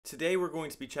Today we're going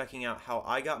to be checking out how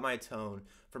I got my tone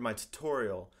for my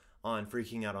tutorial on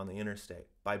Freaking Out on the Interstate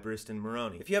by Briston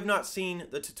Maroney. If you have not seen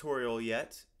the tutorial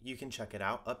yet, you can check it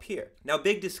out up here. Now,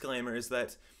 big disclaimer is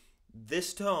that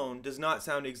this tone does not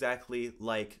sound exactly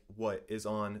like what is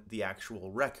on the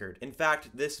actual record. In fact,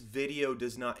 this video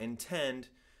does not intend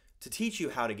to teach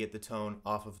you how to get the tone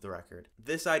off of the record.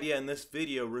 This idea in this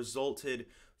video resulted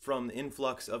from the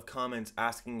influx of comments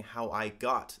asking how I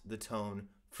got the tone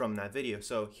from that video,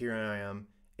 so here I am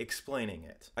explaining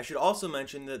it. I should also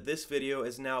mention that this video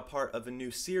is now part of a new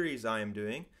series I am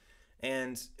doing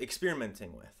and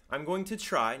experimenting with. I'm going to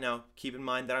try, now keep in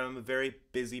mind that I'm a very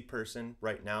busy person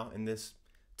right now in this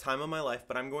time of my life,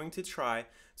 but I'm going to try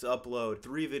to upload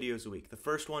 3 videos a week. The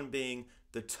first one being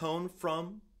the tone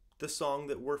from the song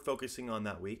that we're focusing on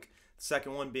that week. The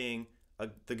second one being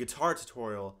the guitar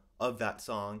tutorial of that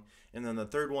song, and then the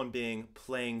third one being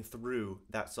playing through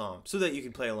that song so that you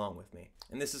can play along with me.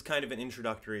 And this is kind of an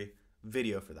introductory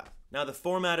video for that. Now, the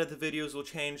format of the videos will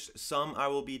change. Some I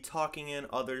will be talking in,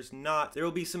 others not. There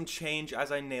will be some change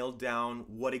as I nail down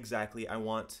what exactly I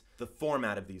want the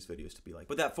format of these videos to be like.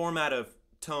 But that format of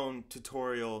tone,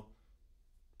 tutorial,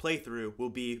 playthrough will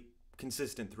be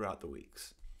consistent throughout the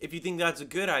weeks. If you think that's a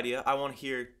good idea, I want to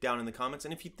hear down in the comments.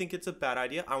 And if you think it's a bad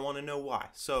idea, I want to know why.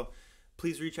 So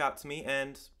please reach out to me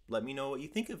and let me know what you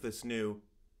think of this new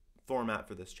format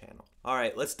for this channel. All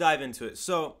right, let's dive into it.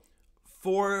 So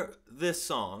for this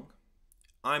song,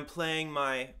 I'm playing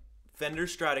my Fender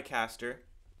Stratocaster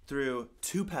through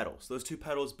 2 pedals. Those 2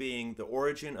 pedals being the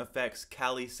Origin Effects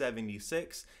Cali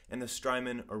 76 and the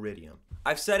Strymon Iridium.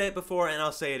 I've said it before and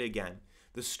I'll say it again.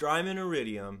 The Strymon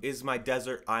Iridium is my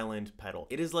desert island pedal.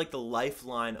 It is like the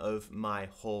lifeline of my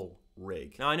whole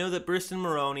rig. Now, I know that Briston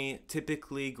Maroney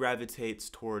typically gravitates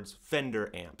towards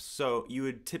Fender amps, so you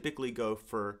would typically go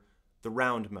for the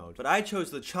round mode. But I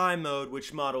chose the chime mode,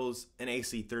 which models an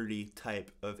AC30 type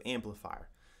of amplifier.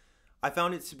 I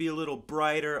found it to be a little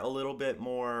brighter, a little bit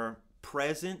more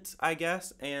present, I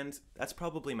guess, and that's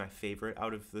probably my favorite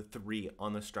out of the 3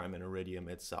 on the Strymon Iridium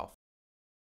itself.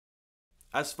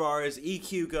 As far as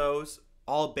EQ goes,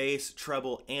 all bass,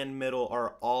 treble, and middle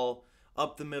are all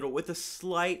up the middle with a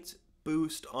slight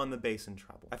boost on the bass and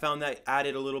treble. I found that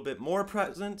added a little bit more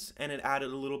presence and it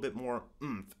added a little bit more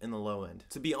oomph in the low end.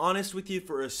 To be honest with you,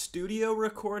 for a studio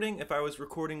recording, if I was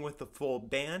recording with the full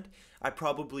band, I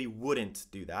probably wouldn't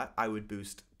do that. I would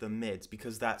boost the mids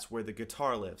because that's where the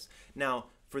guitar lives. Now,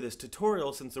 for this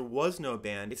tutorial, since there was no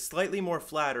band, it's slightly more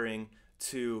flattering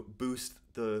to boost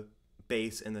the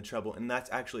bass and the treble, and that's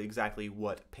actually exactly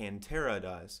what Pantera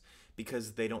does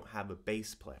because they don't have a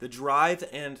bass player. The drive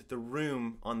and the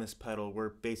room on this pedal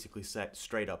were basically set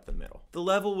straight up the middle. The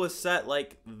level was set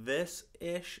like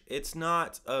this-ish. It's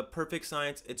not a perfect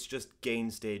science, it's just gain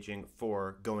staging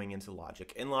for going into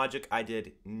Logic. In Logic, I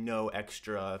did no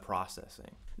extra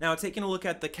processing. Now, taking a look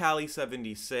at the Cali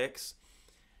 76,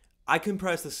 I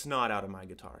compress the snot out of my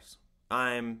guitars.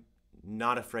 I'm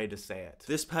not afraid to say it.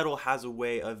 This pedal has a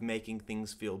way of making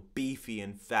things feel beefy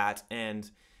and fat,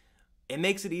 and it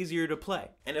makes it easier to play.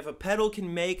 And if a pedal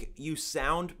can make you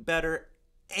sound better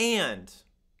and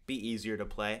be easier to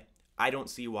play, I don't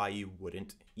see why you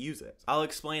wouldn't use it. I'll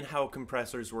explain how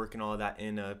compressors work and all of that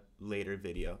in a later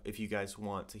video if you guys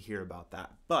want to hear about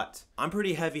that. But I'm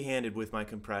pretty heavy-handed with my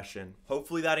compression.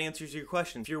 Hopefully that answers your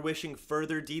question. If you're wishing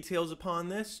further details upon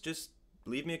this, just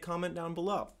leave me a comment down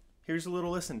below. Here's a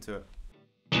little listen to it.